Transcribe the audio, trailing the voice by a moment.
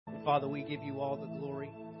Father, we give you all the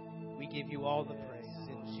glory. We give you all the praise.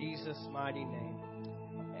 In Jesus' mighty name,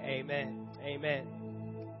 amen. Amen.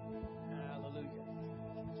 Hallelujah.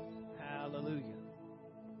 Hallelujah.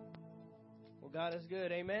 Well, God is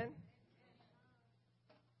good. Amen.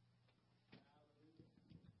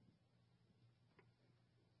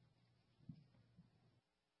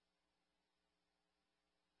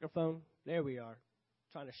 Microphone. There we are.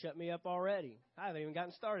 Trying to shut me up already. I haven't even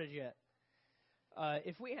gotten started yet.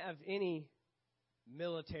 If we have any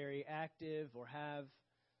military active or have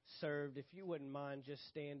served, if you wouldn't mind just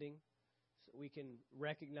standing so we can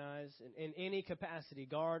recognize in any capacity,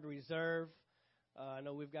 Guard, Reserve. I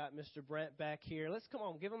know we've got Mr. Brent back here. Let's come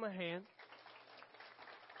on, give him a hand.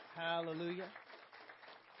 Hallelujah.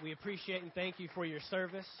 We appreciate and thank you for your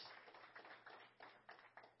service.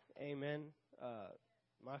 Amen.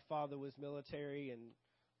 My father was military, and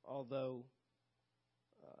although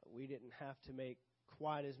we didn't have to make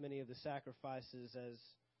quite as many of the sacrifices as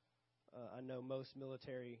I know most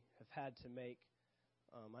military have had to make,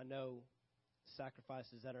 I know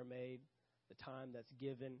sacrifices that are made, the time that's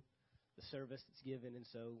given, the service that's given, and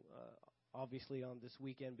so obviously on this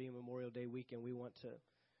weekend, being Memorial Day weekend, we want to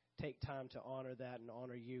take time to honor that and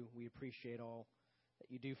honor you. We appreciate all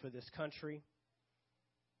that you do for this country.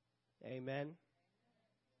 Amen.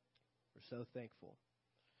 We're so thankful.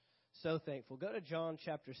 So thankful. Go to John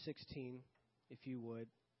chapter 16, if you would.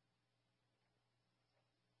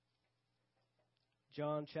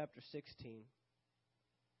 John chapter 16.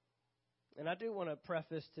 And I do want to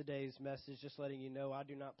preface today's message just letting you know I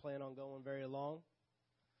do not plan on going very long.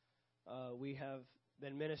 We have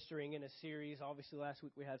been ministering in a series. Obviously, last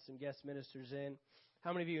week we had some guest ministers in.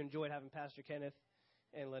 How many of you enjoyed having Pastor Kenneth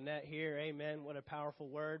and Lynette here? Amen. What a powerful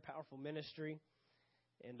word, powerful ministry.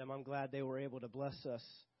 And I'm glad they were able to bless us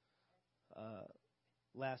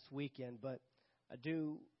last weekend. But I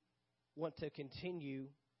do want to continue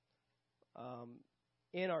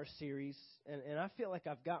in our series. And I feel like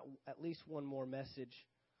I've got at least one more message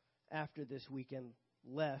after this weekend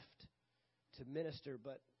left to minister.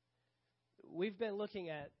 But we've been looking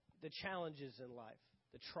at the challenges in life,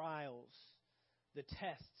 the trials, the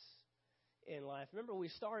tests in life. Remember, we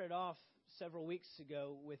started off several weeks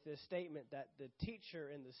ago with this statement that the teacher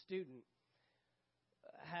and the student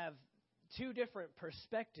have two different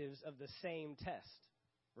perspectives of the same test,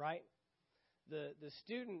 right? The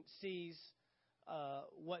student sees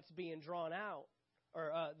what's being drawn out,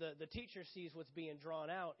 or the teacher sees what's being drawn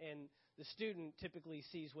out, and the student typically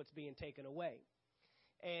sees what's being taken away.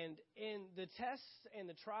 And in the tests and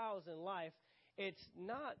the trials in life, it's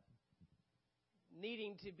not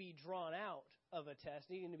needing to be drawn out of a test,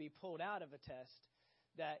 needing to be pulled out of a test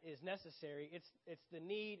that is necessary. It's the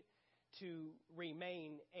need to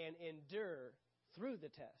remain and endure through the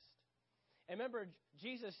test. And remember,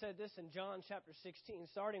 Jesus said this in John chapter 16,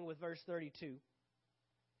 starting with verse 32.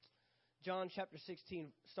 John chapter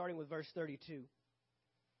 16, starting with verse 32.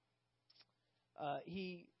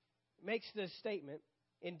 He makes this statement,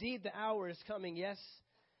 "Indeed, the hour is coming, yes,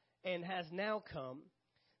 and has now come,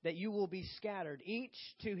 that you will be scattered, each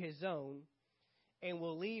to his own, and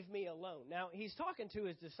will leave me alone." Now, he's talking to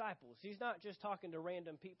his disciples. He's not just talking to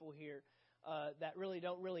random people here that really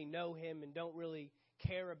don't really know him and don't really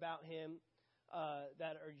care about him,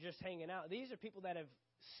 that are just hanging out. These are people that have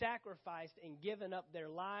sacrificed and given up their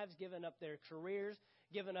lives, given up their careers,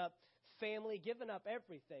 given up family, given up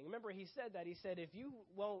everything. Remember, he said that. He said, if you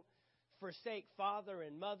won't forsake father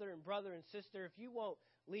and mother and brother and sister, if you won't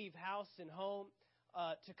leave house and home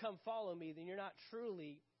to come follow me, then you're not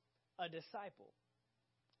truly a disciple.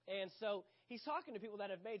 And so he's talking to people that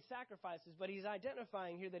have made sacrifices, but he's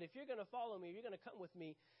identifying here that if you're going to follow me, if you're going to come with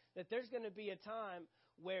me, that there's going to be a time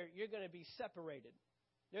where you're going to be separated.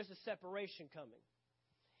 There's a separation coming.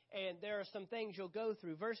 And there are some things you'll go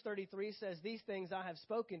through. Verse 33 says, "These things I have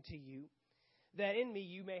spoken to you, that in me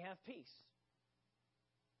you may have peace."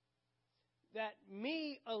 That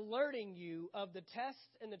me alerting you of the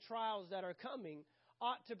tests and the trials that are coming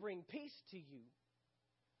ought to bring peace to you.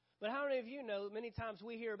 But how many of you know many times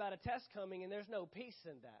we hear about a test coming and there's no peace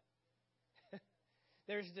in that?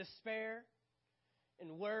 There's despair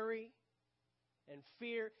and worry and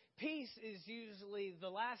fear. Peace is usually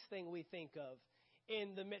the last thing we think of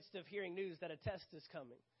in the midst of hearing news that a test is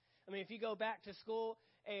coming. I mean, if you go back to school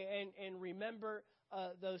and remember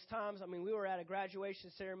those times, I mean, we were at a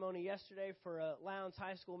graduation ceremony yesterday for Lowndes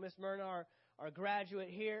High School. Miss Myrna, our graduate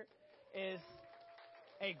here, is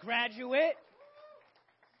a graduate.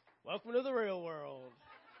 Welcome to the real world.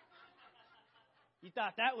 You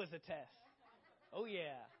thought that was a test. Oh,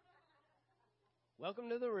 yeah. Welcome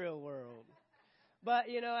to the real world. But,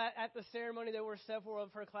 at the ceremony, there were several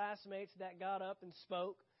of her classmates that got up and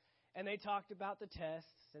spoke. And they talked about the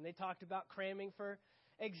tests. And they talked about cramming for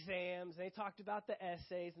exams. They talked about the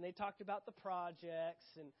essays. And they talked about the projects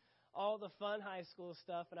and all the fun high school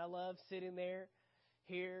stuff. And I love sitting there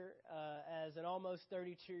here as an almost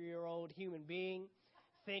 32-year-old human being,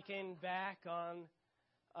 thinking back on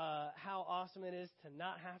how awesome it is to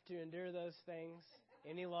not have to endure those things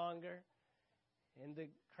any longer. And the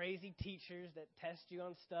crazy teachers that test you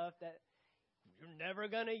on stuff that you're never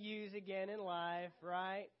going to use again in life,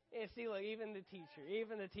 right? Yeah, see, look, even the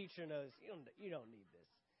teacher knows you don't need this.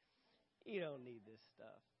 You don't need this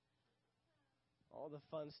stuff. All the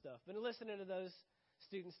fun stuff. But listening to those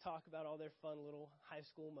students talk about all their fun little high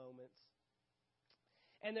school moments.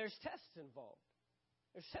 And there's tests involved.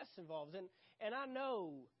 And I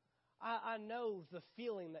know the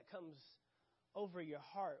feeling that comes over your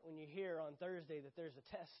heart when you hear on Thursday that there's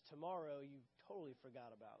a test tomorrow you totally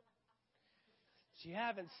forgot about. That you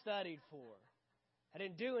haven't studied for. I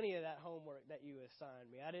didn't do any of that homework that you assigned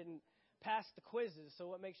me. I didn't pass the quizzes, so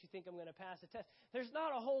what makes you think I'm going to pass the test? There's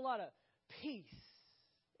not a whole lot of peace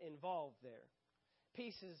involved there.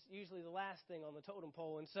 Peace is usually the last thing on the totem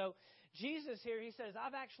pole. And so Jesus here, he says,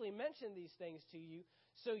 I've actually mentioned these things to you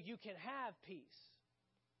so you can have peace.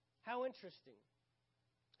 How interesting.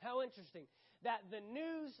 How interesting that the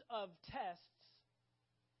news of tests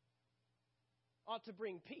ought to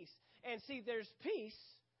bring peace. And see, there's peace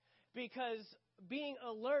because being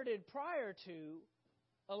alerted prior to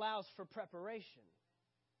allows for preparation.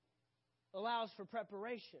 Allows for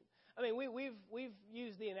preparation. I mean, we've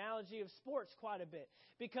used the analogy of sports quite a bit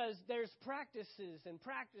because there's practices and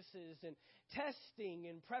testing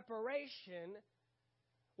and preparation.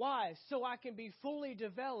 Why? So I can be fully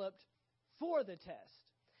developed for the test.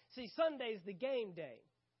 See, Sunday's the game day.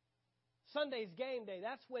 Sunday's game day.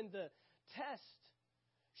 That's when the test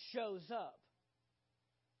shows up.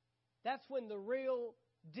 That's when the real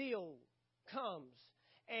deal comes.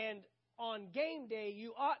 And on game day,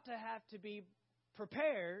 you ought to have to be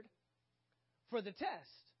prepared for the test.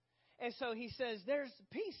 And so he says, there's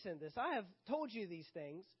peace in this. I have told you these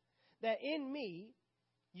things, that in me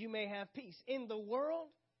you may have peace. In the world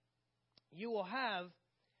you will have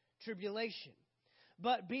tribulation.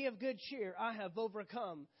 But be of good cheer. I have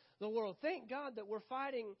overcome the world. Thank God that we're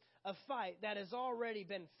fighting a fight that has already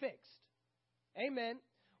been fixed. Amen.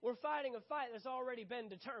 We're fighting a fight that's already been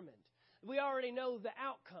determined. We already know the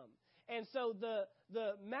outcome. And so the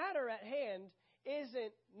matter at hand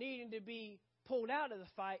isn't needing to be pulled out of the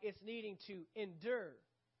fight. It's needing to endure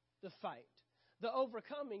the fight. The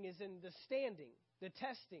overcoming is in the standing, the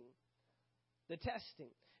testing.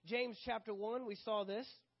 James chapter 1, we saw this.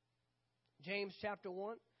 James chapter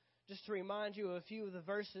 1, just to remind you of a few of the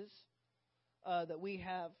verses that we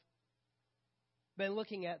have been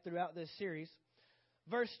looking at throughout this series.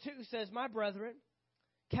 Verse 2 says, my brethren,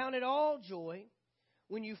 count it all joy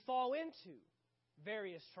when you fall into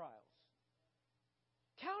various trials.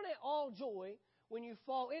 Count it all joy when you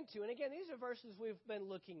fall into. And again, these are verses we've been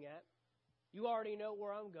looking at. You already know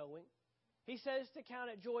where I'm going. He says to count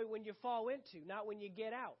it joy when you fall into, not when you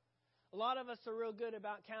get out. A lot of us are real good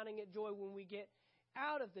about counting it joy when we get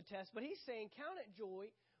out of the test. But he's saying count it joy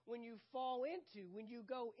when you fall into, when you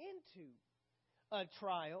go into a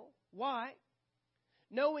trial. Why?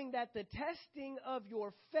 Knowing that the testing of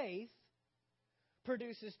your faith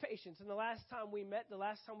produces patience. And the last time we met, the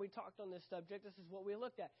last time we talked on this subject, this is what we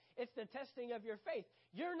looked at. It's the testing of your faith.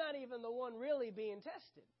 You're not even the one really being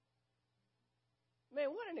tested. Man,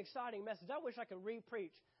 what an exciting message. I wish I could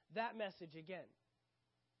re-preach that message again.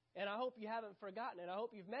 And I hope you haven't forgotten it. I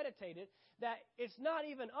hope you've meditated that it's not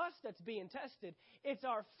even us that's being tested. It's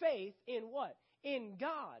our faith in what? In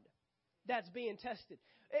God that's being tested.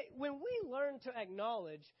 When we learn to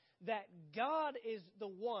acknowledge that God is the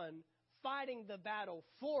one fighting the battle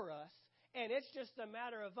for us, and it's just a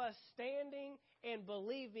matter of us standing and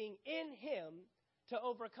believing in Him to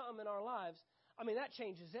overcome in our lives, I mean, that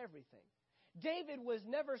changes everything. David was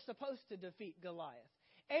never supposed to defeat Goliath.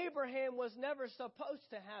 Abraham was never supposed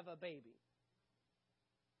to have a baby.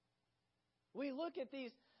 We look at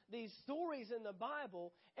these stories in the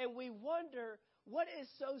Bible and we wonder what is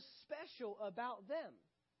so special about them.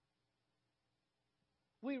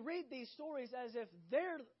 We read these stories as if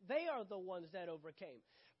they are the ones that overcame.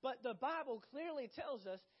 But the Bible clearly tells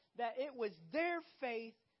us that it was their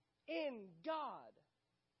faith in God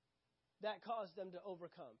that caused them to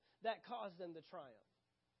overcome, that caused them to triumph.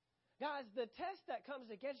 Guys, the test that comes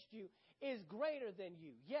against you is greater than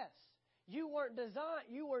you. Yes, you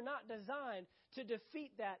were not designed to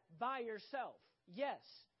defeat that by yourself. Yes,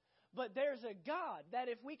 But there's a God that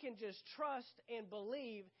if we can just trust and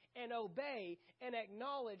believe and obey and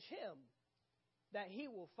acknowledge Him, that He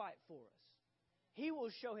will fight for us. He will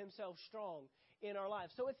show Himself strong in our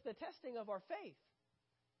lives. So it's the testing of our faith.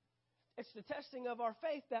 It's the testing of our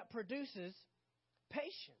faith that produces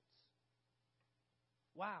patience.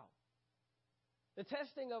 Wow. The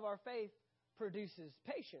testing of our faith produces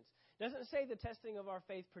patience. Doesn't say the testing of our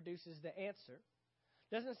faith produces the answer.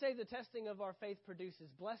 Doesn't say the testing of our faith produces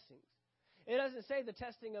blessings. It doesn't say the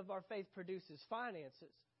testing of our faith produces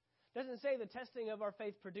finances. Doesn't say the testing of our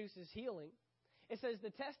faith produces healing. It says the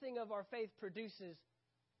testing of our faith produces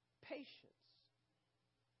patience.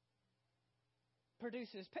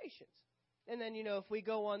 Produces patience. And then, if we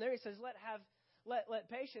go on there, it says let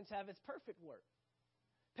patience have its perfect work.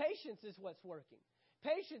 Patience is what's working.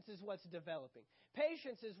 Patience is what's developing.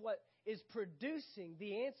 Patience is what is producing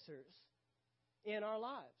the answers in our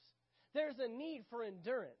lives. There's a need for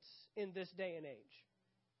endurance in this day and age.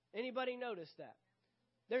 Anybody notice that?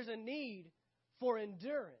 There's a need for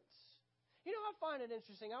endurance. I find it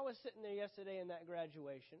interesting. I was sitting there yesterday in that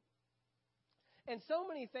graduation, and so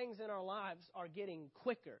many things in our lives are getting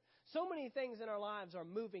quicker. So many things in our lives are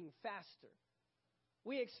moving faster.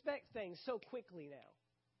 We expect things so quickly now,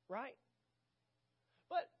 right?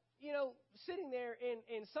 But, sitting there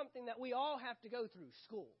in something that we all have to go through,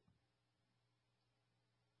 school,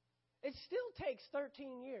 it still takes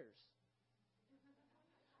 13 years.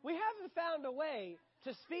 We haven't found a way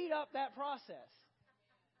to speed up that process,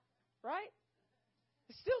 right?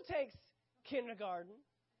 It still takes kindergarten,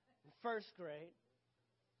 first grade,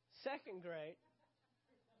 second grade,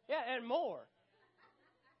 and more.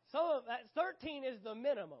 So that 13 is the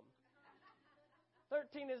minimum.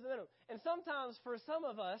 13 is the minimum. And sometimes for some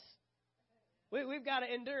of us, we've got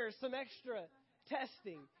to endure some extra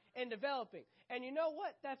testing and developing. And you know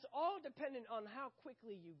what? That's all dependent on how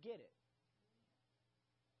quickly you get it.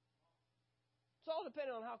 It's all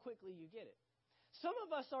dependent on how quickly you get it. Some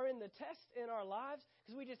of us are in the test in our lives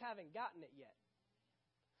because we just haven't gotten it yet.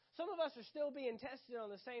 Some of us are still being tested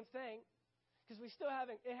on the same thing because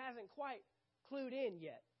it hasn't quite clued in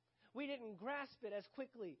yet. We didn't grasp it as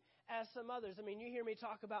quickly as some others. I mean, you hear me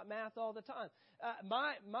talk about math all the time.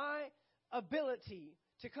 My ability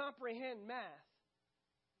to comprehend math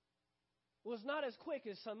was not as quick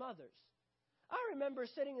as some others. I remember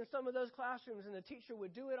sitting in some of those classrooms and the teacher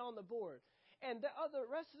would do it on the board. And the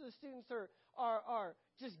rest of the students are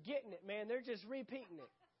just getting it, man. They're just repeating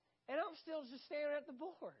it. And I'm still just staring at the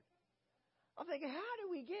board. I'm thinking, how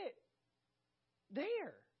do we get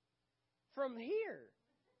there from here?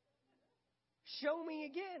 Show me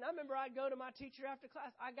again. I remember I'd go to my teacher after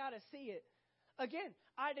class. I got to see it again.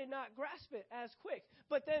 I did not grasp it as quick.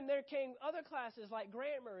 But then there came other classes like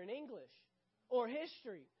grammar and English or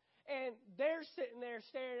history. And they're sitting there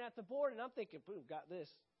staring at the board. And I'm thinking, boom, got this.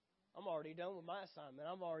 I'm already done with my assignment.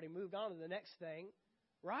 I've already moved on to the next thing.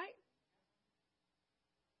 Right?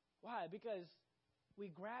 Why? Because we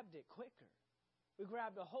grabbed it quicker. We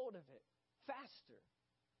grabbed a hold of it faster.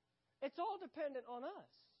 It's all dependent on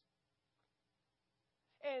us.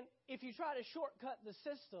 And if you try to shortcut the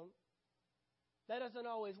system, that doesn't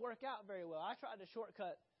always work out very well. I tried to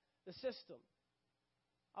shortcut the system.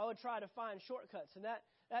 I would try to find shortcuts, and that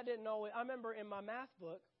didn't always. I remember in my math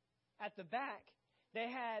book, at the back, they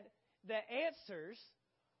had the answers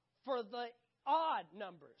for the odd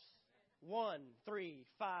numbers. 1, 3,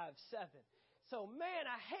 5, 7. So, man,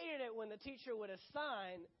 I hated it when the teacher would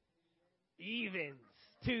assign evens.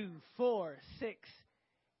 2, 4, 6,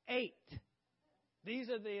 8. This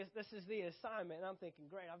is the assignment. And I'm thinking,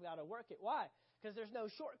 great, I've got to work it. Why? Because there's no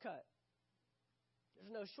shortcut.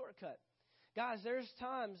 There's no shortcut. Guys, there's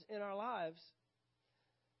times in our lives,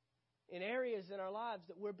 in areas in our lives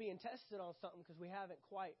that we're being tested on something because we haven't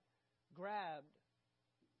quite grabbed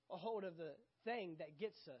a hold of the thing that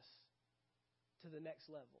gets us to the next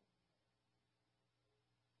level.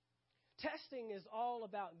 Testing is all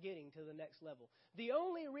about getting to the next level. The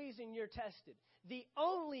only reason you're tested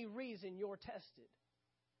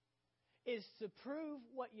is to prove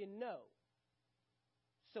what you know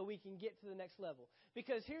so we can get to the next level.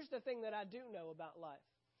 Because here's the thing that I do know about life.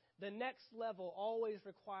 The next level always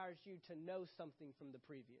requires you to know something from the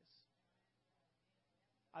previous.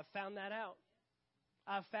 I've found that out.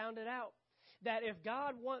 I've found it out. That if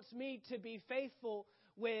God wants me to be faithful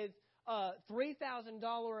with a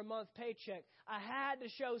 $3,000 a month paycheck, I had to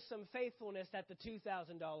show some faithfulness at the $2,000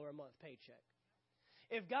 a month paycheck.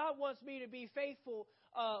 If God wants me to be faithful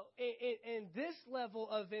in this level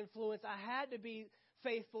of influence, I had to be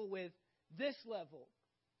faithful with this level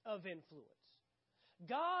of influence.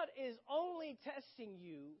 God is only testing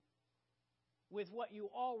you with what you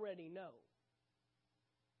already know.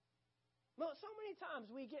 Well, so many times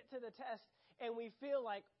we get to the test and we feel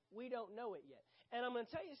like we don't know it yet. And I'm going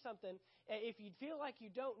to tell you something. If you feel like you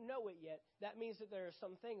don't know it yet, that means that there are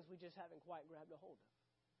some things we just haven't quite grabbed a hold of.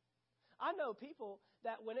 I know people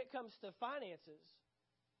that when it comes to finances,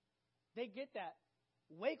 they get that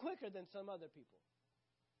way quicker than some other people.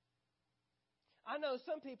 I know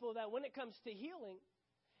some people that when it comes to healing,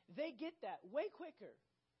 they get that way quicker.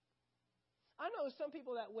 I know some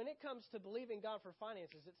people that when it comes to believing God for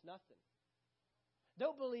finances, it's nothing.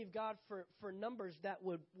 Don't believe God for numbers that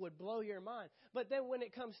would blow your mind. But then when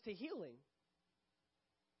it comes to healing,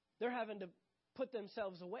 they're having to put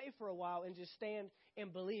themselves away for a while and just stand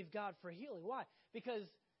and believe God for healing. Why? Because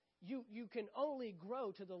you can only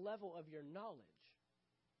grow to the level of your knowledge.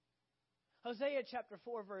 Hosea chapter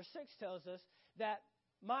 4 verse 6 tells us that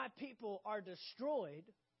my people are destroyed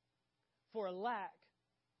for a lack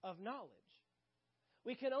of knowledge.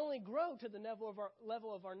 We can only grow to the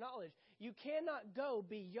level of our knowledge. You cannot go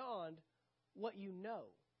beyond what you know.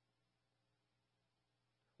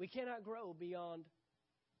 We cannot grow beyond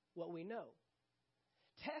what we know.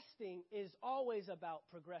 Testing is always about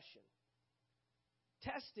progression.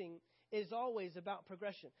 Testing is always about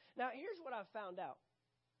progression. Now, here's what I've found out.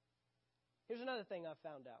 Here's another thing I've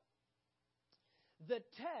found out. The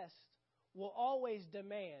test will always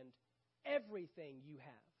demand everything you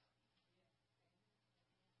have.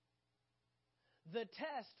 The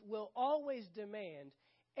test will always demand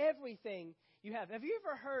everything you have. Have you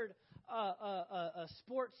ever heard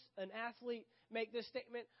an athlete make this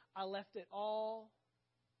statement? I left it all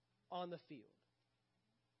on the field.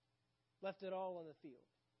 Left it all on the field.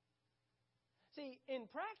 See, in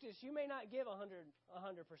practice, you may not give 100%.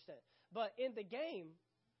 But in the game,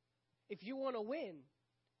 if you want to win,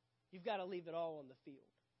 you've got to leave it all on the field.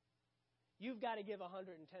 You've got to give 110%.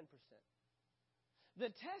 The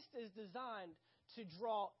test is designed to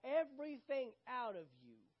draw everything out of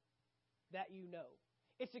you that you know.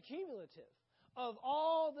 It's accumulative of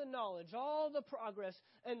all the knowledge, all the progress,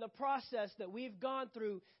 and the process that we've gone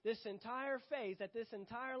through this entire phase, at this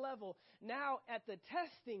entire level. Now, at the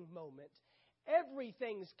testing moment,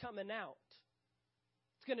 everything's coming out.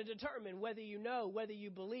 It's going to determine whether you know, whether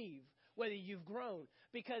you believe, whether you've grown.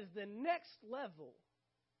 Because the next level,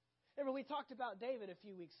 remember we talked about David a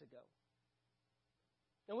few weeks ago.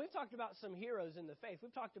 And we've talked about some heroes in the faith.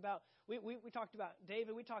 We've talked about we talked about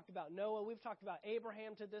David. We talked about Noah. We've talked about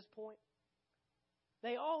Abraham to this point.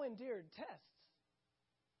 They all endured tests.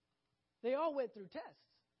 They all went through tests.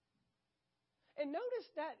 And notice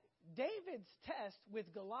that David's test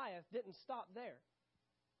with Goliath didn't stop there.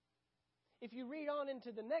 If you read on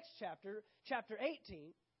into the next chapter, chapter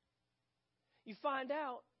 18, you find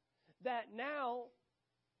out that now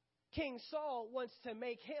King Saul wants to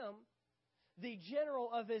make him the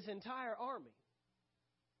general of his entire army.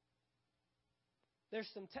 There's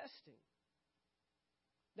some testing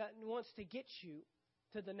that wants to get you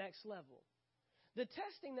to the next level. The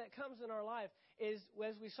testing that comes in our life is,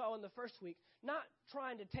 as we saw in the first week, not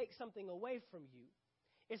trying to take something away from you.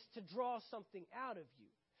 It's to draw something out of you.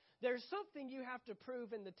 There's something you have to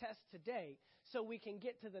prove in the test today so we can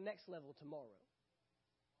get to the next level tomorrow.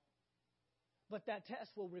 But that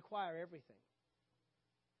test will require everything.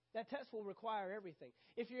 That test will require everything.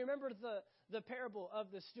 If you remember the parable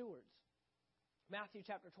of the stewards, Matthew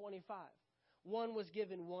chapter 25, one was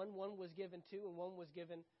given one was given 2, and one was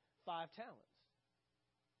given 5 talents.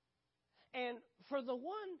 And for the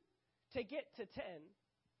one to get to 10,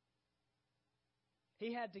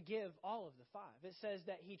 he had to give all of the 5. It says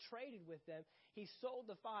that he traded with them. He sold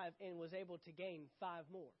the 5 and was able to gain 5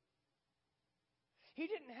 more. He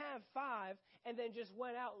didn't have 5 and then just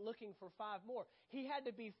went out looking for 5 more. He had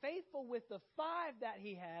to be faithful with the 5 that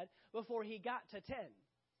he had before he got to 10.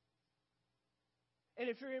 And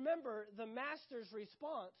if you remember the master's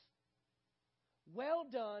response, well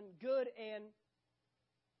done, good and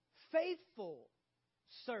faithful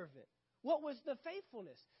servant. What was the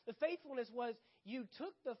faithfulness? The faithfulness was you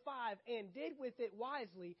took the 5 and did with it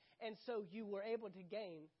wisely, and so you were able to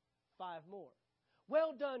gain 5 more.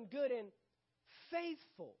 Well done, good and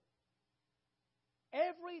faithful.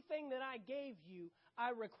 Everything that I gave you,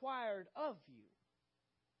 I required of you.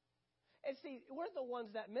 And see, we're the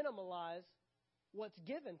ones that minimalize what's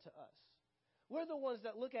given to us. We're the ones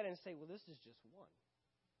that look at it and say, well, this is just one.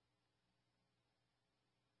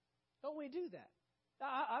 Don't we do that?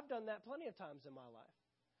 I've done that plenty of times in my life.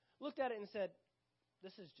 Looked at it and said,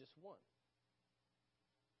 this is just one.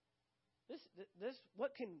 This,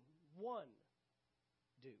 what can one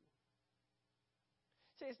do?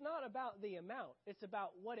 See, it's not about the amount. It's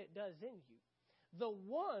about what it does in you. the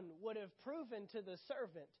one would have proven to the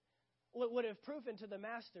servant, would have proven to the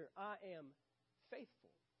master, I am faithful.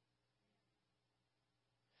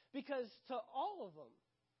 Because to all of them,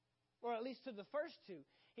 or at least to the first two,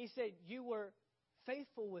 he said, you were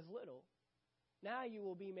faithful with little. Now you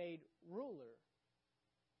will be made ruler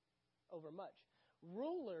over much.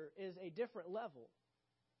 Ruler is a different level.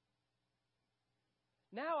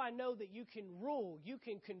 Now I know that you can rule, you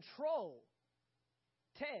can control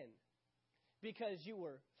 10 because you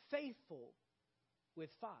were faithful with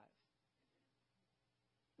 5.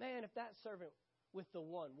 Man, if that servant with the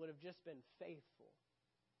 1 would have just been faithful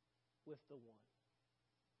with the 1,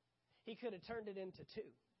 he could have turned it into 2.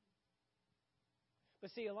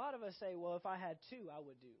 But see, a lot of us say, well, if I had 2, I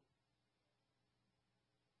would do.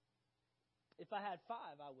 If I had 5,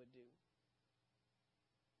 I would do.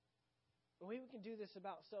 We can do this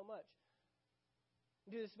about so much.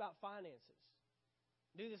 Do this about finances.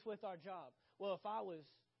 Do this with our job. Well, if I was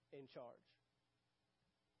in charge,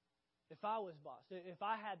 if I was boss, if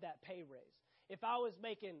I had that pay raise, if I was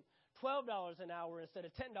making $12 an hour instead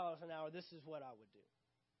of $10 an hour, this is what I would do.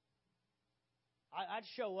 I'd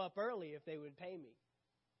show up early if they would pay me.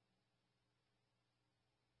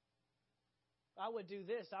 I would do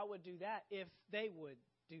this, I would do that if they would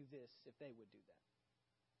do this, if they would do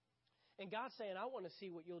that. And God's saying, I want to see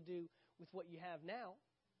what you'll do with what you have now,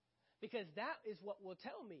 because that is what will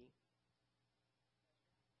tell me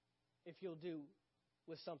if you'll do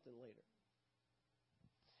with something later.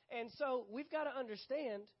 And so we've got to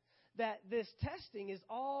understand that this testing is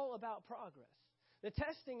all about progress. The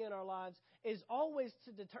testing in our lives is always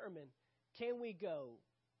to determine, can we go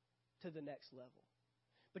to the next level?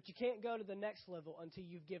 But you can't go to the next level until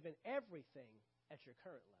you've given everything at your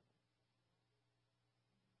current level.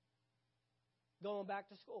 Going back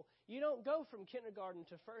to school. You don't go from kindergarten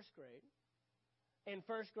to first grade, and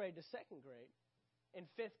first grade to second grade, and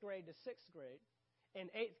fifth grade to sixth grade, and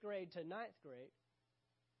eighth grade to ninth grade,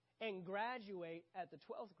 and graduate at the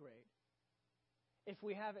 12th grade if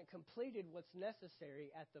we haven't completed what's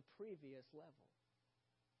necessary at the previous level.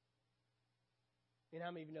 And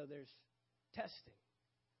how many of you know there's testing?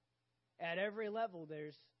 At every level,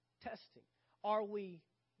 there's testing. Are we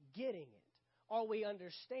getting it? Are we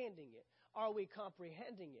understanding it? Are we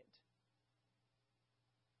comprehending it?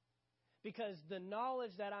 Because the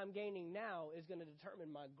knowledge that I'm gaining now is going to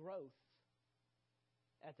determine my growth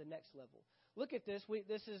at the next level. Look at this.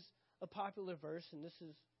 This is a popular verse, and this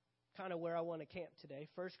is kind of where I want to camp today.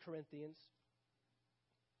 1 Corinthians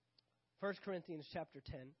chapter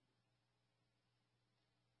 10.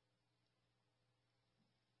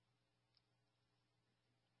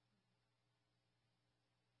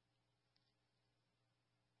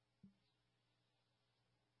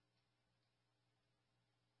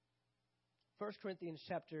 1 Corinthians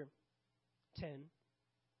chapter 10,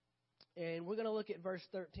 and we're going to look at verse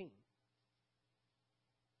 13.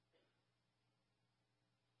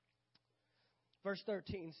 Verse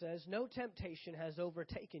 13 says, no temptation has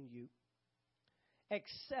overtaken you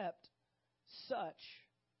except such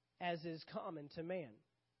as is common to man.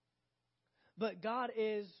 But God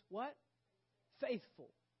is what?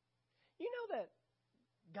 Faithful. You know that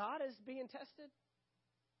God is being tested?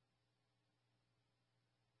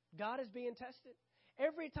 God is being tested.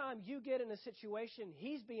 Every time you get in a situation,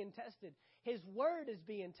 He's being tested. His word is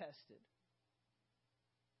being tested.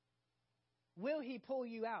 Will He pull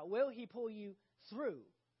you out? Will He pull you through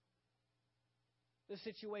the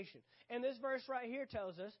situation? And this verse right here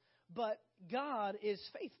tells us, but God is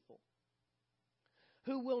faithful,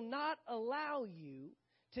 who will not allow you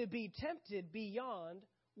to be tempted beyond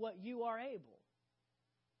what you are able,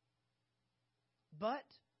 but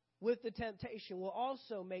with the temptation will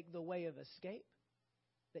also make the way of escape,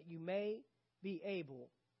 that you may be able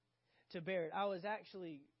to bear it. I was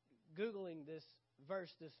actually Googling this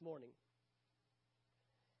verse this morning.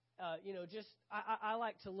 I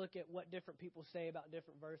like to look at what different people say about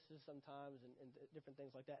different verses sometimes and different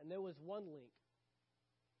things like that. And there was one link.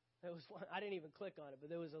 I didn't even click on it,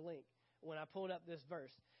 but there was a link. When I pulled up this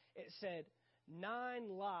verse, it said 9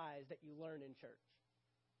 lies that you learn in church.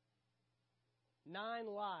 9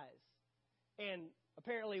 lies. And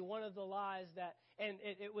apparently one of the lies that, and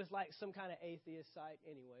it was like some kind of atheist site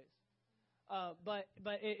anyways. But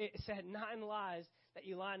it said 9 lies that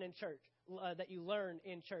you learn in church,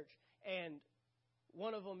 And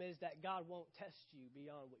one of them is that God won't test you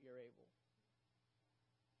beyond what you're able.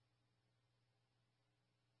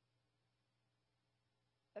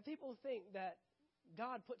 That people think that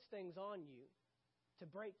God puts things on you to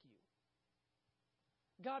break you.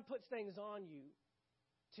 God puts things on you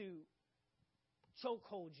to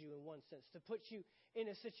chokehold you in one sense, to put you in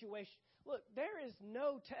a situation. Look, there is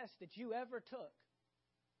no test that you ever took,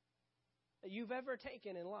 that you've ever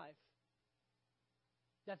taken in life,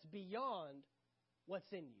 that's beyond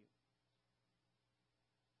what's in you.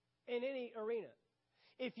 In any arena.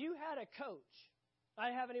 If you had a coach,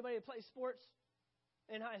 I have anybody that plays sports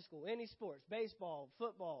in high school, any sports, baseball,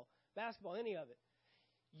 football, basketball, any of it.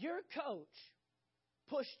 Your coach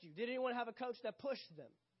pushed you. Did anyone have a coach that pushed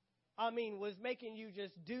them? I mean, was making you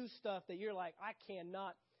just do stuff that you're like, I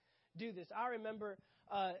cannot do this. I remember,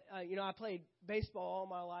 I played baseball all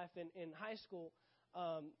my life. In high school,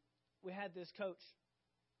 we had this coach,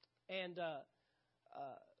 and,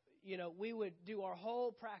 we would do our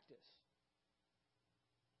whole practice.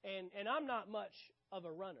 And I'm not much of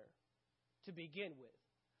a runner to begin with.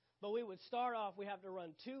 But we would start off, we have to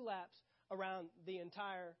run 2 laps around the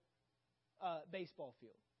entire baseball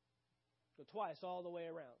field. So twice all the way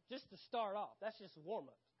around. Just to start off. That's just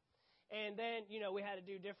warm-ups. And then, we had to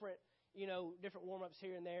do different warm-ups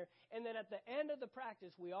here and there. And then at the end of the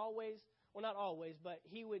practice, we always, well, not always, but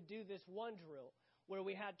he would do this one drill where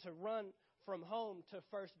we had to run from home to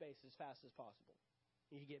first base as fast as possible.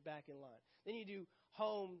 You get back in line. Then you do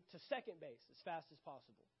home to second base as fast as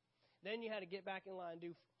possible. Then you had to get back in line and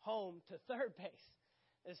do home to third base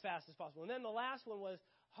as fast as possible. And then the last one was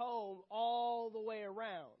home all the way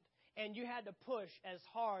around. And you had to push as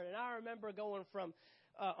hard. And I remember going from,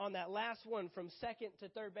 on that last one, from second to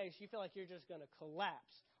third base, you feel like you're just going to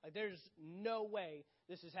collapse. Like there's no way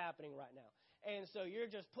this is happening right now. And so you're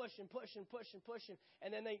just pushing.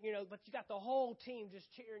 And then but you got the whole team just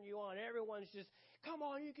cheering you on. Everyone's just, come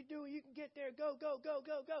on, you can do it. You can get there. Go.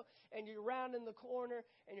 And you're rounding the corner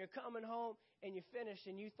and you're coming home and you finish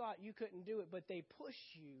and you thought you couldn't do it, but they push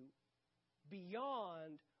you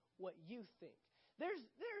beyond what you think. There's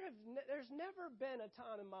never been a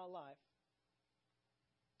time in my life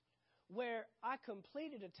where I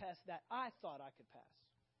completed a test that I thought I could pass.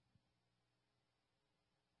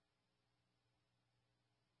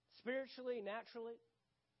 Spiritually, naturally.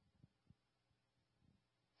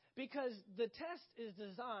 Because the test is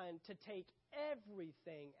designed to take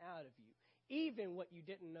everything out of you, even what you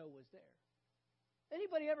didn't know was there.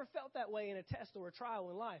 Anybody ever felt that way in a test or a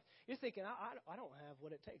trial in life? You're thinking, I don't have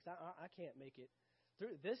what it takes. I can't make it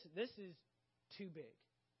through. This is too big.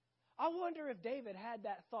 I wonder if David had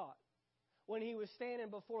that thought when he was standing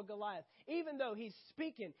before Goliath, even though he's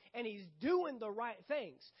speaking and he's doing the right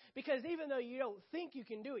things. Because even though you don't think you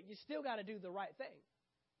can do it, you still got to do the right thing.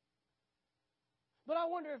 But I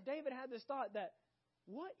wonder if David had this thought that,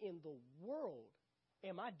 what in the world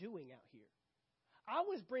am I doing out here? I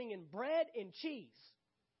was bringing bread and cheese.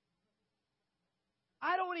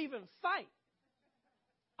 I don't even fight.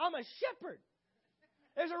 I'm a shepherd.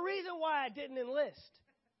 There's a reason why I didn't enlist.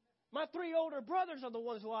 My 3 older brothers are the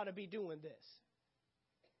ones who ought to be doing this.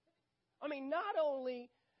 I mean, not only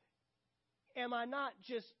am I not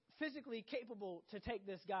just physically capable to take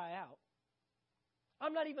this guy out,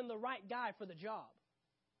 I'm not even the right guy for the job.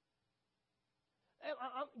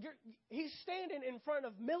 He's standing in front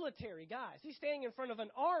of military guys. He's standing in front of an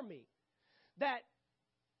army that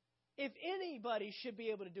if anybody should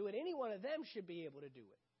be able to do it, any one of them should be able to do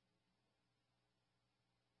it.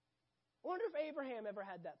 I wonder if Abraham ever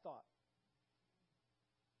had that thought.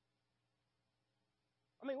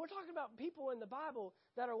 I mean, we're talking about people in the Bible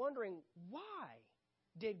that are wondering, why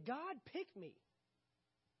did God pick me?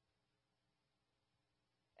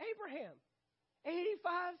 Abraham,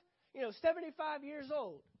 75 years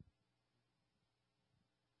old.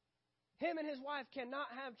 Him and his wife cannot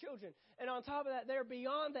have children. And on top of that, they're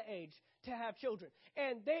beyond the age to have children.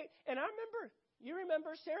 And I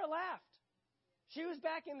remember Sarah laughed. She was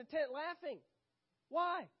back in the tent laughing.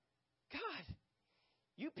 Why? God,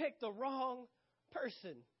 you picked the wrong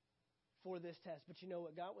person for this test. But you know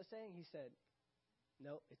what God was saying? He said,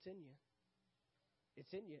 no, it's in you.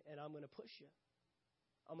 It's in you, and I'm going to push you.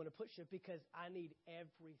 I'm going to push you because I need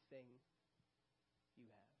everything you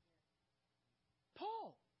have.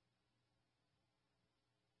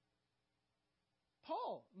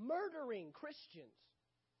 Paul, murdering Christians.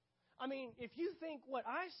 I mean, if you think what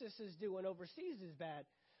ISIS is doing overseas is bad,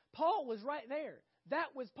 Paul was right there.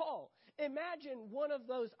 That was Paul. Imagine one of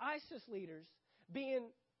those ISIS leaders being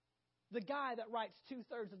the guy that writes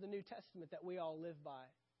 2/3 of the New Testament that we all live by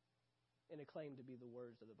and acclaim to be the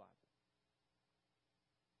words of the Bible.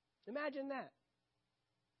 Imagine that.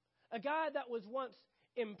 A guy that was once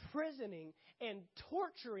imprisoning and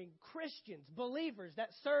torturing Christians, believers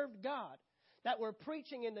that served God, that were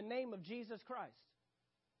preaching in the name of Jesus Christ.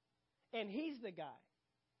 And he's the guy.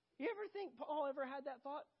 You ever think Paul ever had that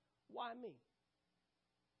thought? Why me?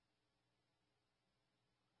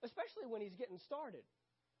 Especially when he's getting started.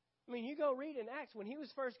 I mean, you go read in Acts, when he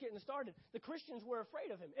was first getting started, the Christians were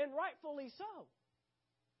afraid of him, and rightfully so.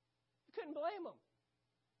 You couldn't blame them.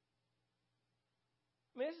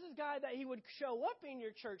 I mean, this is a guy that he would show up in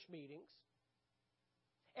your church meetings,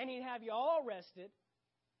 and he'd have you all arrested,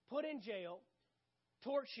 put in jail,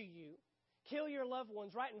 torture you, kill your loved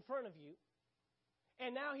ones right in front of you.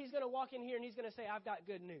 And now he's going to walk in here and he's going to say, I've got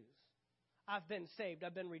good news. I've been saved.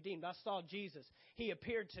 I've been redeemed. I saw Jesus. He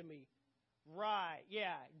appeared to me. Right.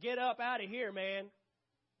 Yeah. Get up out of here, man.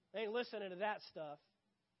 They ain't listening to that stuff.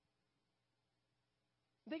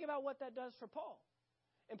 Think about what that does for Paul.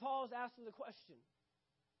 And Paul's asking the question,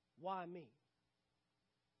 why me?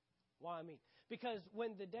 Why me? Because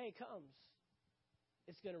when the day comes,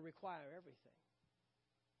 it's going to require everything.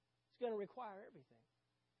 It's going to require everything.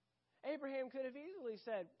 Abraham could have easily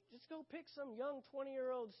said, just go pick some young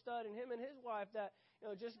 20-year-old stud and him and his wife that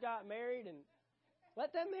just got married and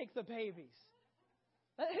let them make the babies.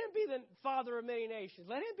 Let him be the father of many nations.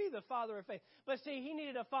 Let him be the father of faith. But see, he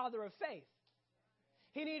needed a father of faith.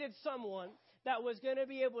 He needed someone that was going to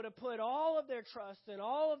be able to put all of their trust and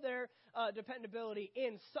all of their dependability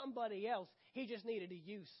in somebody else. He just needed to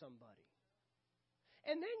use somebody.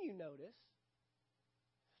 And then you notice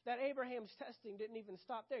that Abraham's testing didn't even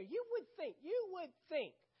stop there. You would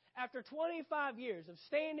think, after 25 years of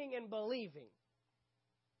standing and believing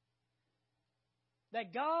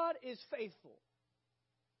that God is faithful,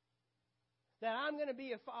 that I'm going to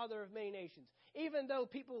be a father of many nations, even though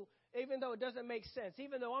it doesn't make sense,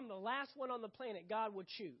 even though I'm the last one on the planet God would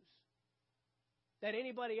choose, that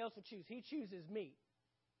anybody else would choose. He chooses me.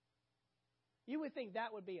 You would think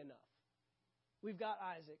that would be enough. We've got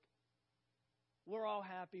Isaac. We're all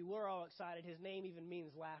happy. We're all excited. His name even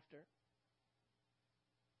means laughter.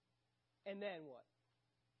 And then what?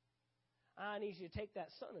 I need you to take that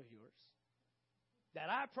son of yours that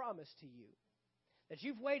I promised to you, that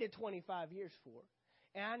you've waited 25 years for,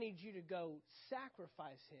 and I need you to go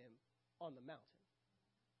sacrifice him on the mountain.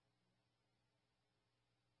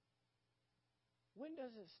 When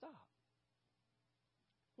does it stop?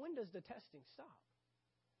 When does the testing stop?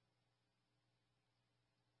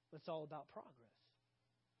 It's all about progress.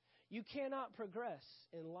 You cannot progress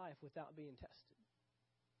in life without being tested.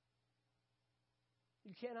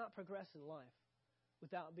 You cannot progress in life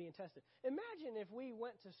without being tested. Imagine if we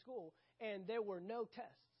went to school and there were no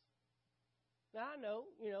tests. Now, I know,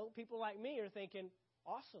 people like me are thinking,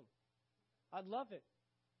 awesome. I'd love it.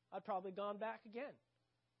 I'd probably gone back again.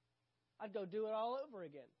 I'd go do it all over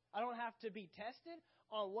again. I don't have to be tested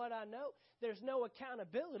on what I know. There's no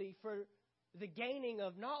accountability for the gaining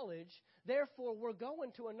of knowledge. Therefore, we're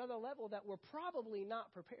going to another level that we're probably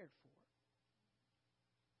not prepared for.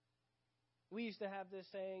 We used to have this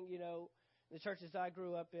saying, the churches I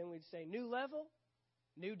grew up in, we'd say, new level,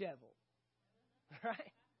 new devil.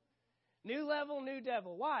 Right? New level, new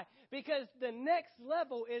devil. Why? Because the next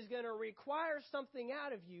level is going to require something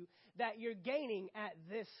out of you that you're gaining at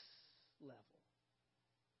this level.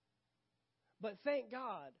 But thank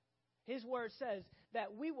God, His Word says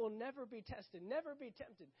that we will never be tested, never be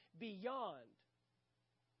tempted beyond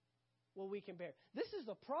what we can bear. This is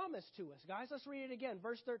a promise to us, guys. Let's read it again.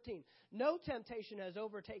 Verse 13. No temptation has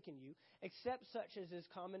overtaken you except such as is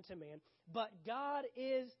common to man. But God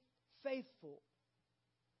is faithful,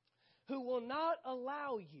 who will not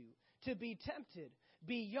allow you to be tempted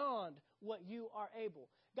beyond what you are able.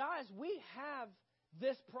 Guys, we have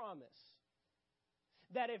this promise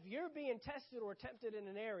that if you're being tested or tempted in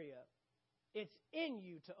an area, it's in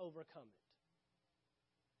you to overcome it.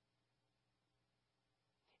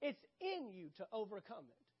 It's in you to overcome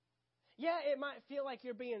it. Yeah, it might feel like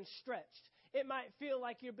you're being stretched. It might feel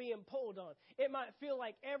like you're being pulled on. It might feel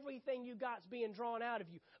like everything you got's being drawn out of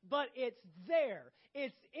you. But it's there.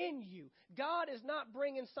 It's in you. God is not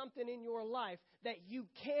bringing something in your life that you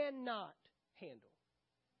cannot handle.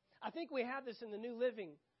 I think we have this in the New Living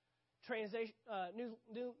Translation.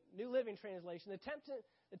 New Living Translation.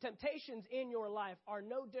 The temptations in your life are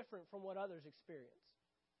no different from what others experience.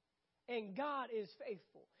 And God is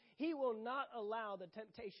faithful. He will not allow the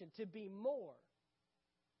temptation to be more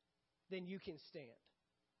than you can stand.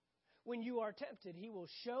 When you are tempted, He will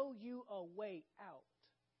show you a way out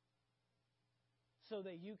so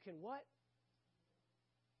that you can what?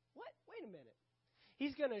 What? Wait a minute.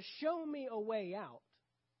 He's going to show me a way out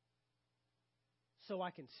so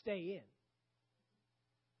I can stay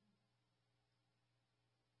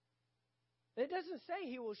in. It doesn't say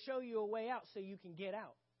He will show you a way out so you can get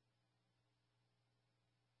out.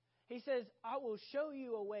 He says, I will show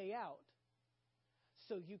you a way out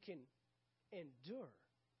so you can endure.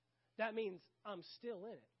 That means I'm still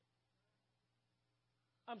in it.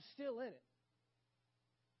 I'm still in it.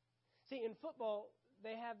 See, in football,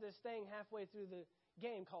 they have this thing halfway through the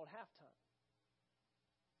game called halftime.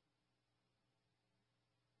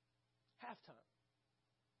 Halftime.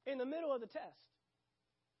 In the middle of the test.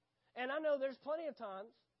 And I know there's plenty of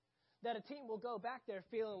times that a team will go back there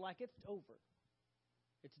feeling like it's over.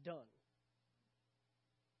 It's done.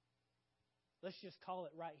 Let's just call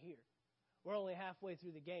it right here. We're only halfway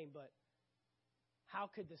through the game, but how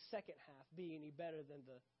could the second half be any better than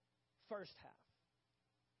the first half?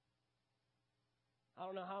 I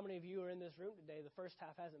don't know how many of you are in this room today. The first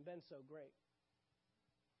half hasn't been so great.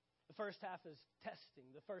 The first half is testing.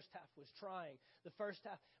 The first half was trying. The first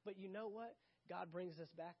half. But you know what? God brings us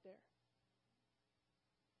back there.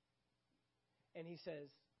 And he says,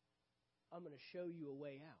 I'm going to show you a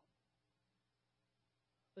way out.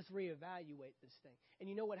 Let's reevaluate this thing. And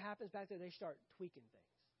you know what happens back there? They start tweaking things.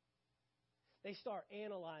 They start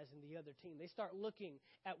analyzing the other team. They start looking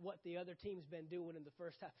at what the other team's been doing in the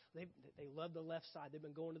first half. They love the left side. They've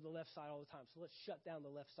been going to the left side all the time. So let's shut down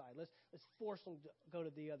the left side. Let's force them to go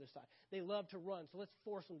to the other side. They love to run. So let's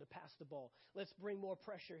force them to pass the ball. Let's bring more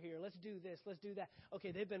pressure here. Let's do this. Let's do that.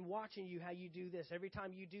 Okay, they've been watching you how you do this. Every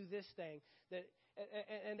time you do this thing,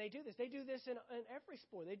 and they do this. They do this in every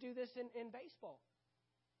sport. They do this in baseball.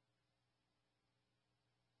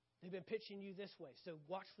 They've been pitching you this way, so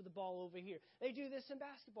watch for the ball over here. They do this in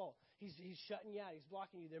basketball. He's shutting you out. He's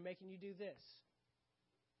blocking you. They're making you do this.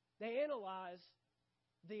 They analyze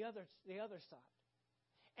the other side.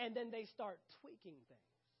 And then they start tweaking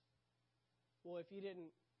things. Well, if you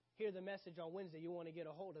didn't hear the message on Wednesday, you want to get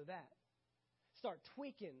a hold of that. Start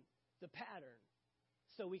tweaking the pattern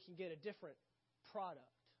so we can get a different product.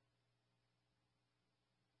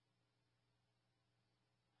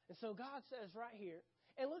 And so God says right here,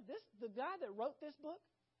 and look, the guy that wrote this book,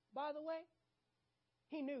 by the way,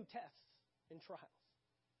 he knew tests and trials.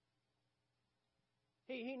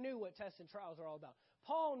 He knew what tests and trials are all about.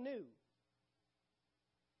 Paul knew.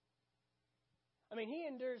 I mean, he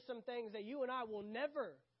endured some things that you and I will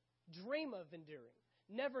never dream of enduring,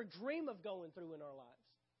 never dream of going through in our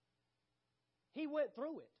lives. He went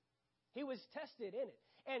through it. He was tested in it.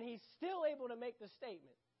 And he's still able to make the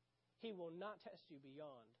statement, he will not test you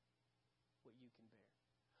beyond what you can bear.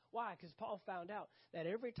 Why? Because Paul found out that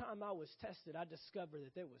every time I was tested, I discovered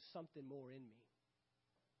that there was something more in me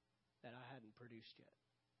that I hadn't produced yet.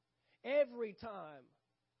 Every time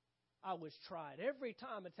I was tried, every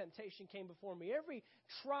time a temptation came before me, every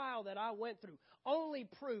trial that I went through only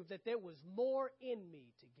proved that there was more in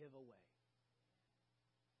me to give away.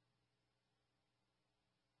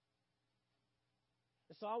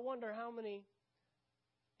 And so I wonder how many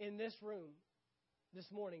in this room this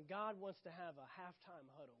morning, God wants to have a halftime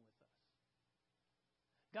huddle with us.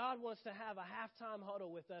 God wants to have a halftime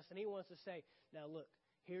huddle with us, and he wants to say, now look,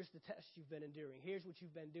 here's the test you've been enduring. Here's what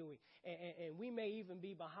you've been doing. And we may even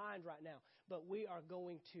be behind right now, but we are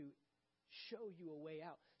going to show you a way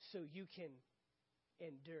out so you can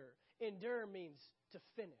endure. Endure means to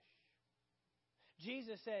finish.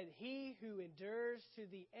 Jesus said, he who endures to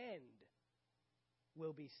the end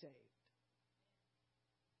will be saved.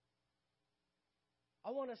 I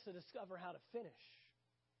want us to discover how to finish.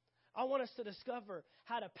 I want us to discover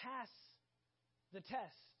how to pass the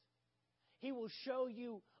test. He will show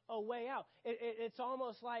you a way out. It's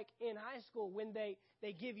almost like in high school when they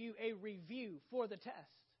give you a review for the test.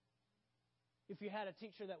 If you had a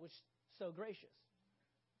teacher that was so gracious.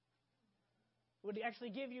 Would actually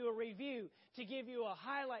give you a review, to give you a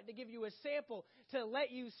highlight, to give you a sample, to let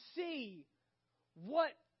you see what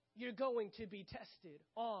you're going to be tested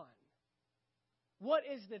on. What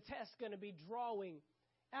is the test going to be drawing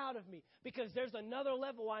out of me? Because there's another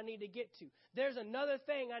level I need to get to. There's another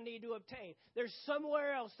thing I need to obtain. There's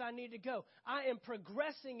somewhere else I need to go. I am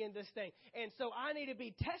progressing in this thing. And so I need to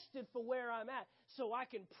be tested for where I'm at so I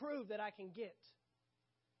can prove that I can get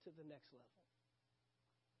to the next level.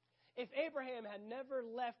 If Abraham had never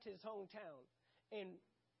left his hometown in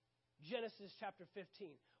Genesis chapter 15,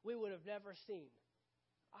 we would have never seen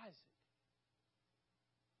Isaac.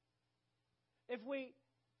 If we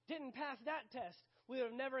didn't pass that test, we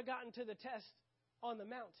would have never gotten to the test on the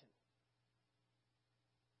mountain.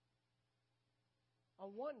 I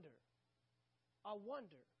wonder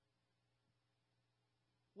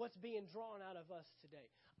what's being drawn out of us today.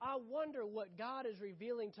 I wonder what God is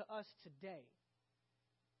revealing to us today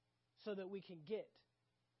so that we can get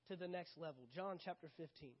to the next level. John chapter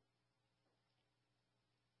 15.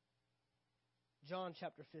 John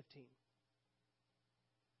chapter 15.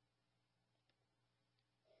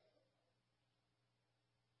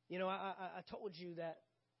 You know, I told you that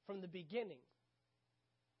from the beginning,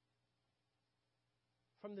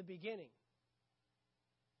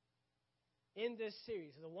 in this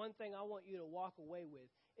series, the one thing I want you to walk away with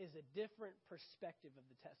is a different perspective of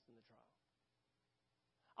the test and the trial.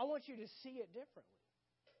 I want you to see it differently.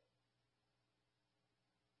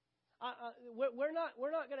 We're not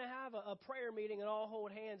going to have a prayer meeting and all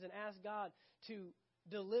hold hands and ask God to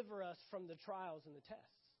deliver us from the trials and the tests.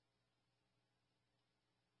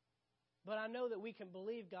 But I know that we can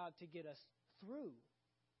believe God to get us through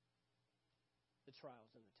the trials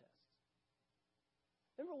and the tests.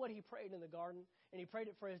 Remember what he prayed in the garden? And he prayed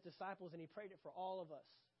it for his disciples, and he prayed it for all of us,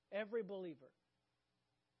 every believer.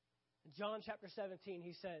 In John chapter 17,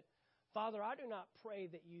 he said, Father, I do not pray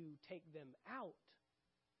that you take them out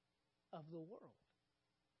of the world,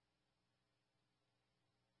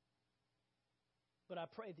 but I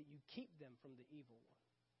pray that you keep them from the evil one.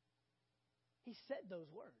 He said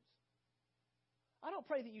those words. I don't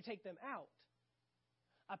pray that you take them out.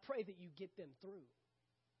 I pray that you get them through.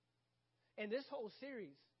 And this whole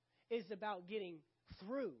series is about getting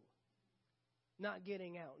through, not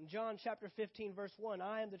getting out. In John chapter 15, verse 1,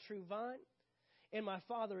 I am the true vine, and my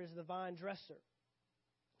Father is the vine dresser.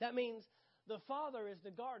 That means the Father is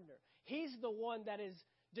the gardener. He's the one that is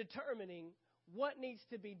determining what needs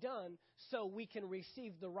to be done so we can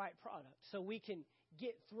receive the right product, so we can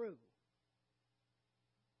get through.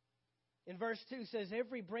 In verse 2 says,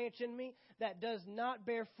 every branch in me that does not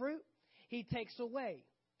bear fruit, he takes away.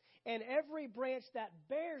 And every branch that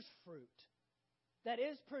bears fruit, that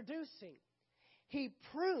is producing, he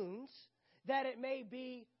prunes that it may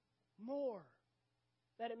be more,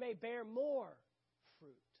 that it may bear more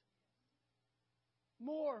fruit.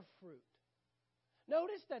 More fruit.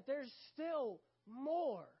 Notice that there's still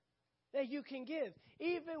more that you can give.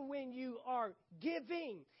 Even when you are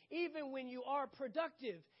giving, even when you are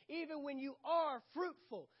productive, even when you are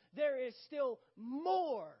fruitful, there is still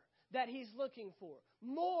more that he's looking for,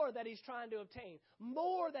 more that he's trying to obtain,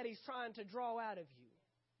 more that he's trying to draw out of you.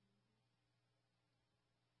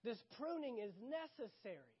 This pruning is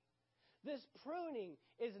necessary. This pruning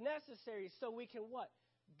is necessary so we can what?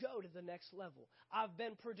 Go to the next level. I've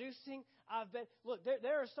been producing. Look,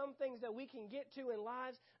 there are some things that we can get to in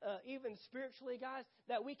lives, even spiritually, guys,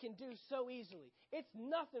 that we can do so easily. It's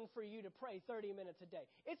nothing for you to pray 30 minutes a day.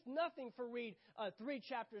 It's nothing for read 3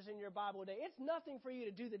 chapters in your Bible a day. It's nothing for you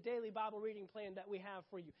to do the daily Bible reading plan that we have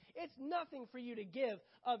for you. It's nothing for you to give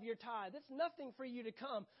of your tithe. It's nothing for you to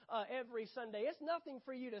come every Sunday. It's nothing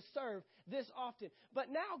for you to serve this often. But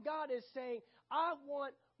now God is saying, I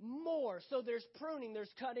want more. So there's pruning,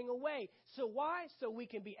 there's cutting away. So why? So we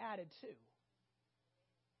can be added to.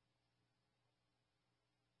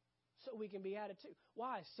 So we can be added to.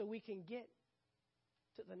 Why? So we can get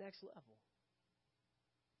to the next level.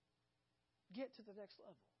 Get to the next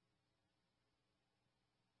level.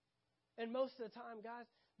 And most of the time, guys,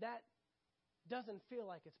 that doesn't feel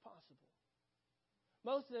like it's possible.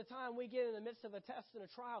 Most of the time we get in the midst of a test and a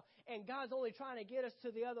trial, and God's only trying to get us to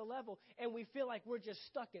the other level, and we feel like we're just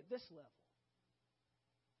stuck at this level.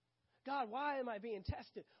 God, why am I being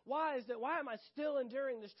tested? Why am I still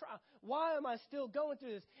enduring this trial? Why am I still going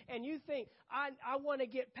through this? And you think, I want to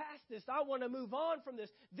get past this. I want to move on from this.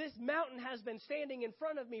 This mountain has been standing in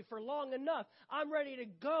front of me for long enough. I'm ready to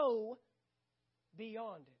go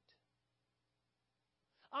beyond it.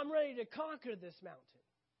 I'm ready to conquer this mountain.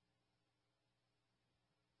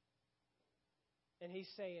 And he's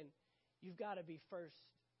saying, you've got to be first.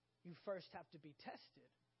 You first have to be tested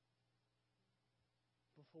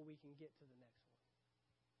before we can get to the next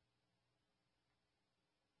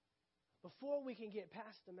one. Before we can get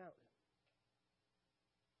past the mountain,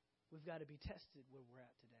 we've got to be tested where we're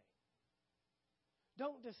at today.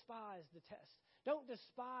 Don't despise the test. Don't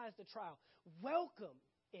despise the trial. Welcome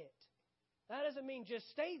it. That doesn't mean just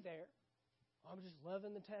stay there. I'm just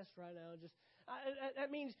loving the test right now.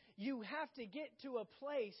 That means you have to get to a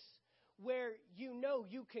place where you know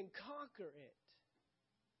you can conquer it.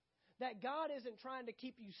 That God isn't trying to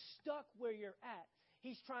keep you stuck where you're at.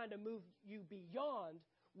 He's trying to move you beyond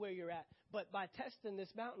where you're at. But by testing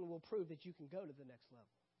this mountain will prove that you can go to the next level.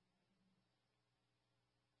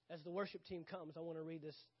 As the worship team comes, I want to read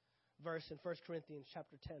this verse in 1 Corinthians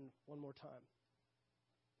chapter 10 one more time.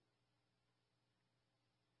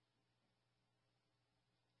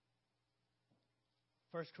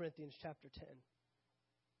 First Corinthians chapter 10.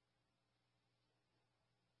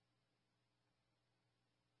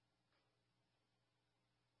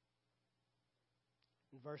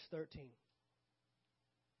 In verse 13.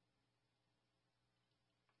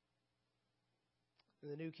 In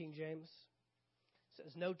the New King James, it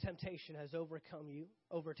says, no temptation has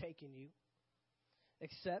overtaken you,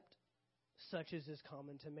 except such as is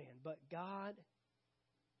common to man. But God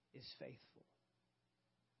is faithful,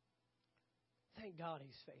 Thank God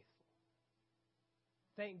He's faithful.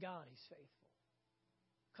 Thank God He's faithful.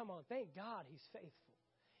 Come on, thank God He's faithful.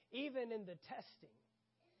 Even in the testing,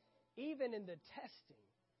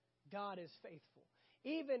 God is faithful.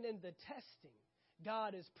 Even in the testing,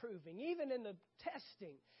 God is proving. Even in the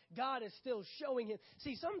testing, God is still showing Him.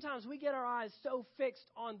 See, sometimes we get our eyes so fixed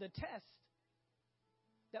on the test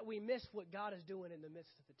that we miss what God is doing in the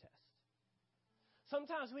midst of the test.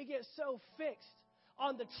 Sometimes we get so fixed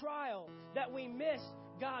on the trial that we miss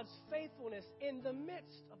God's faithfulness in the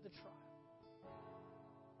midst of the trial.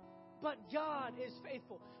 But God is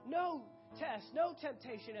faithful. No test, no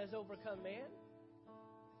temptation has overcome man,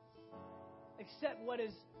 except what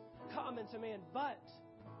is common to man. But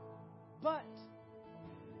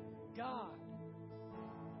God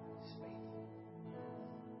is faithful,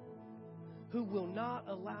 who will not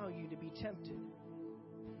allow you to be tempted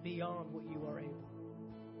beyond what you are able.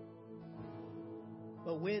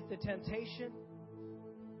 But with the temptation,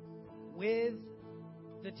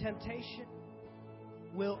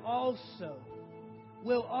 will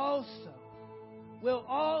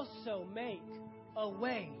also make a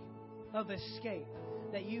way of escape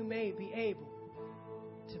that you may be able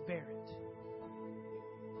to bear it.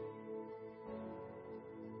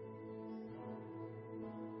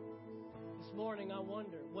 This morning, I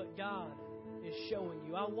wonder what God is showing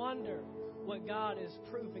you. I wonder what God is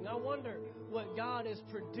proving. I wonder what God is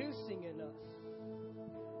producing in us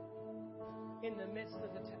in the midst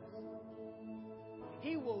of the test.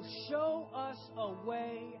 He will show us a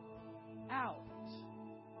way out.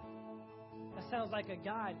 That sounds like a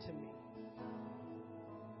guide to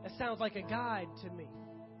me.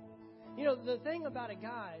 You know, the thing about a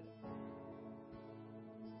guide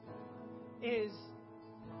is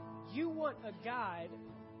you want a guide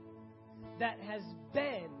that has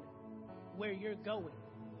been where you're going.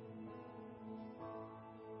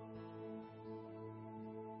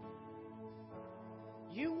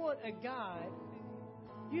 You want a guide.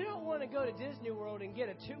 You don't want to go to Disney World and get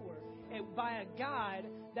a tour by a guide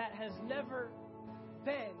that has never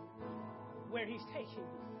been where he's taking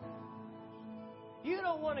you. You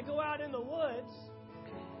don't want to go out in the woods,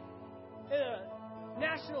 in a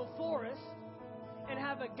national forest, and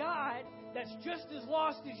have a guide that's just as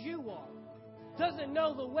lost as you are. Doesn't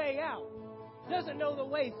know the way out. Doesn't know the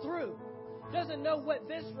way through. Doesn't know what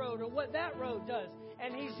this road or what that road does.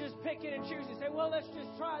 And he's just picking and choosing. Say, well, let's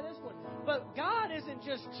just try this one. But God isn't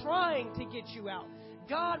just trying to get you out.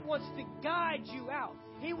 God wants to guide you out.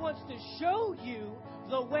 He wants to show you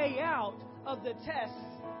the way out of the test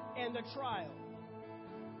and the trial.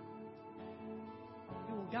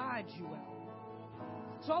 He will guide you out.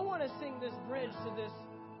 So I want to sing this bridge to this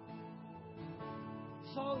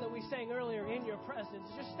song that we sang earlier, In Your Presence.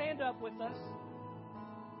 Just stand up with us.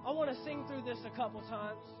 I want to sing through this a couple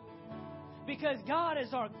times. Because God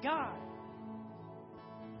is our God.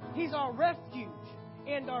 He's our refuge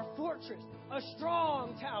and our fortress, a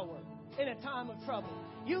strong tower in a time of trouble.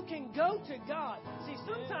 You can go to God. See,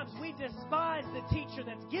 sometimes we despise the teacher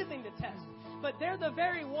that's giving the test, but they're the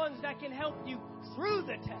very ones that can help you through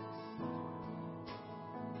the test.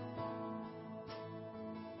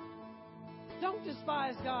 Don't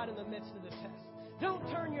despise God in the midst of the test. Don't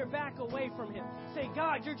turn your back away from Him. Say,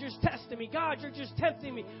 God, you're just testing me. God, you're just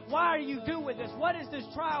tempting me. Why are you doing this? What is this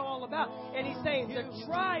trial all about? And He's saying the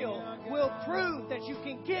trial will prove that you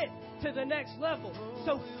can get to the next level.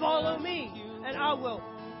 So follow me, and I will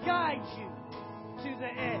guide you to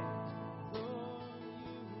the end.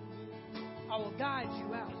 I will guide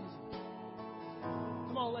you out.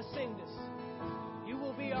 Come on, let's sing this. You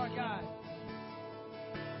will be our guide.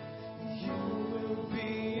 You will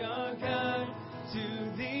be our guide. To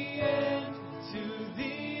the end, to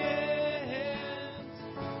the end,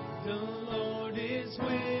 the Lord is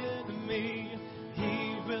with me.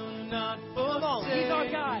 He will not forsake He's our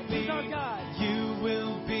guide. me. He's our guide. You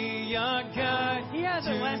will be our guide. He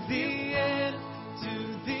hasn't left the you. End,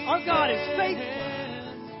 to the our God is end.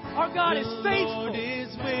 faithful. Our God is faithful. The Lord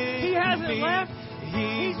is with He hasn't me. left.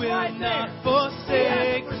 He He's will right not there.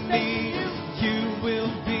 forsake He me. You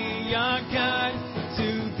will be our guide to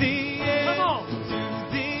the end. Come on.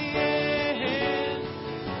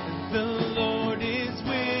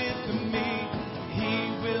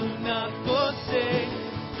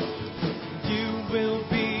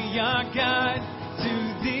 God, to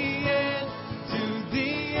the end, to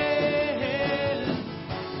the end.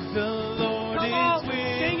 The Lord is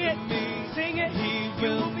with me. Sing it. He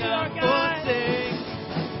will not forsake.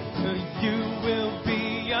 You will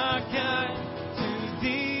be our guide to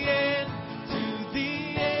the end, to the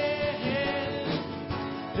end.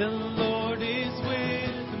 The Lord is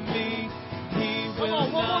with me. He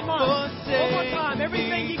will not forsake.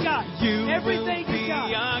 Everything you got. You Everything will you got.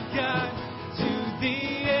 be our God to the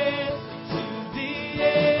end, to the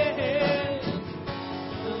end.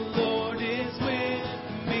 The Lord is with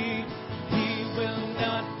me. He will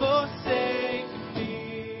not forsake me.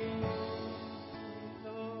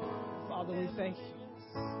 Father, we thank you.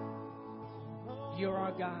 You're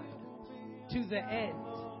our God to the end,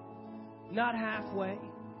 not halfway.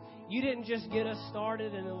 You didn't just get us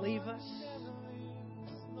started and then leave us.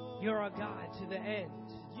 You're our God to the end.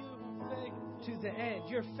 To the end.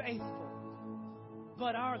 You're faithful.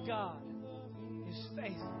 But our God is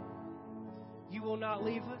faithful. You will not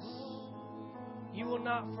leave us. You will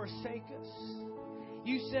not forsake us.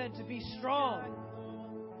 You said to be strong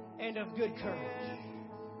and of good courage.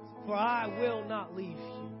 For I will not leave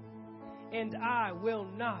you. And I will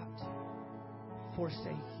not forsake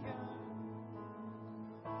you.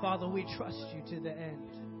 Father, we trust you to the end.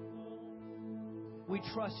 We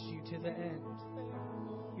trust you to the end.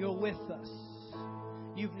 You're with us.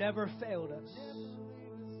 You've never failed us.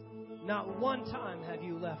 Not one time have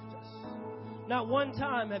you left us. Not one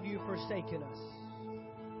time have you forsaken us.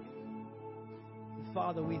 And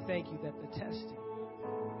Father, we thank you that the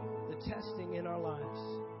testing in our lives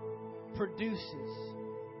produces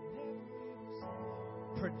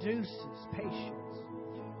patience,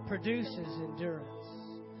 produces endurance,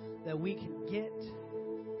 that we can get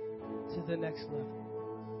to the next level.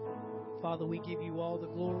 Father, we give you all the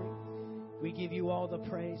glory. We give you all the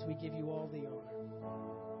praise. We give you all the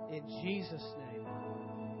honor. In Jesus' name,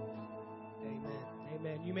 amen.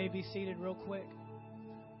 Amen. You may be seated real quick.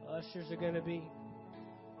 Ushers are going to be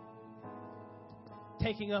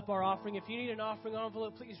taking up our offering. If you need an offering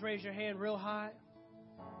envelope, please raise your hand real high.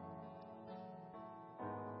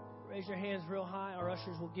 Raise your hands real high. Our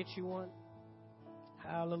ushers will get you one.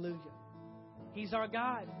 Hallelujah. He's our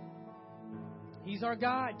God. He's our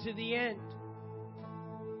God to the end.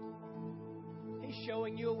 He's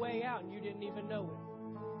showing you a way out and you didn't even know it.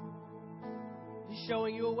 He's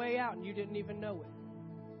showing you a way out and you didn't even know it.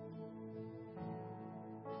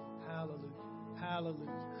 Hallelujah.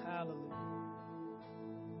 Hallelujah. Hallelujah.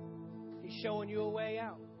 He's showing you a way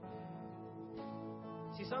out.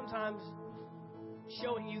 See, sometimes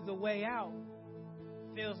showing you the way out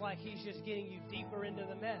feels like He's just getting you deeper into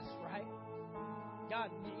the mess, right? God,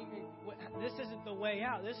 this isn't the way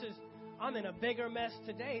out. I'm in a bigger mess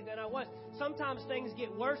today than I was. Sometimes things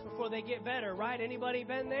get worse before they get better, right? Anybody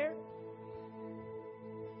been there?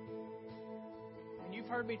 And you've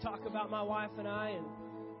heard me talk about my wife and I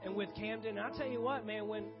and with Camden. And I tell you what, man,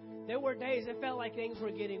 when there were days it felt like things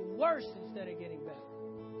were getting worse instead of getting better.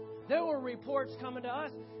 There were reports coming to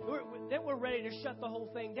us that were ready to shut the whole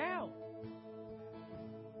thing down.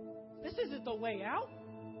 This isn't the way out.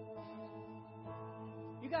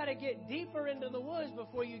 You got to get deeper into the woods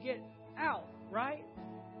before you get out, right?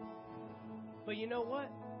 But you know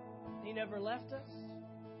what? He never left us.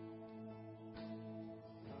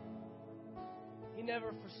 He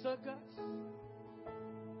never forsook us.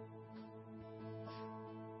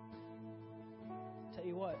 Tell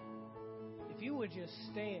you what, if you would just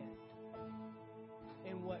stand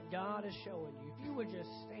in what God is showing you, if you would just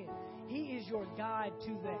stand, He is your guide to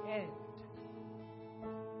the end.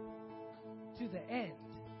 To the end.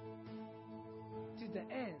 To the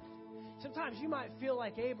end. Sometimes you might feel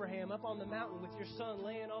like Abraham up on the mountain with your son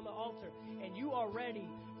laying on the altar, and you are ready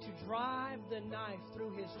to drive the knife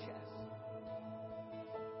through his chest.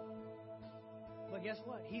 But guess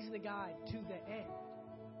what? He's the guide to the end.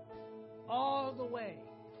 All the way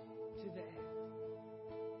to the end.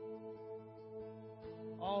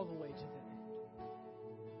 All the way to the end.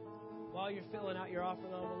 While you're filling out your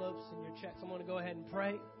offering envelopes and your checks, I'm going to go ahead and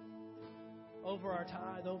pray over our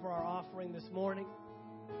tithe, over our offering this morning.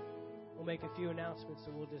 We'll make a few announcements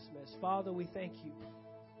and we'll dismiss. Father, we thank you.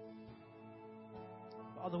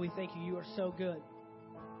 Father, we thank you. You are so good.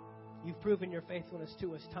 You've proven your faithfulness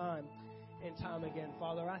to us time and time again.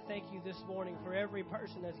 Father, I thank you this morning for every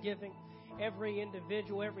person that's giving, every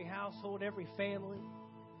individual, every household, every family.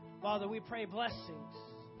 Father, we pray blessings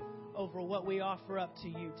over what we offer up to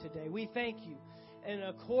you today. We thank you in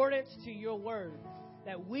accordance to your word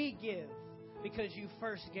that we give because you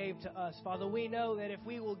first gave to us. Father, we know that if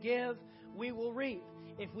we will give, we will reap.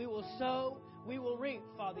 If we will sow, we will reap.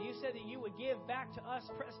 Father, you said that you would give back to us,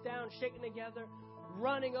 pressed down, shaken together,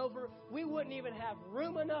 running over. We wouldn't even have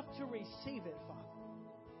room enough to receive it,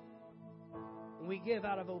 Father. And we give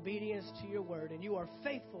out of obedience to your word, and you are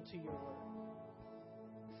faithful to your word,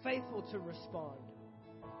 faithful to respond.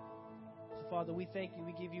 So, Father, we thank you.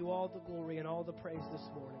 We give you all the glory and all the praise this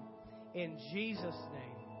morning. In Jesus'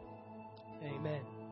 name, amen.